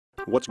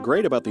What's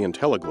great about the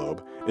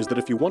Intelliglobe is that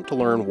if you want to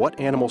learn what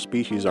animal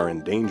species are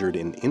endangered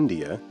in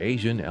India,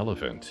 Asian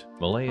elephant,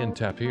 Malayan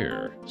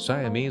tapir,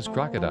 Siamese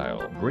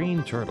crocodile,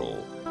 green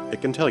turtle.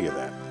 it can tell you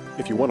that.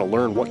 If you want to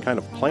learn what kind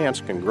of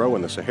plants can grow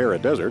in the Sahara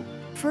Desert,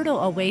 Fertile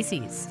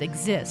oases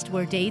exist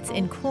where dates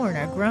and corn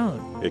are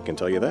grown. it can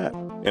tell you that.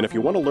 And if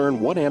you want to learn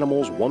what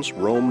animals once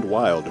roamed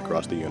wild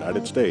across the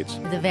United States,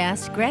 The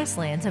vast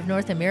grasslands of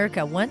North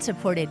America once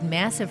supported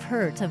massive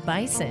herds of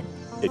bison.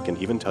 it can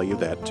even tell you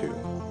that too.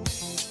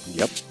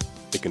 Yep,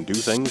 it can do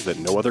things that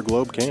no other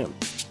globe can.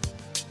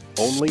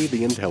 Only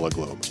the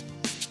Intelliglobe.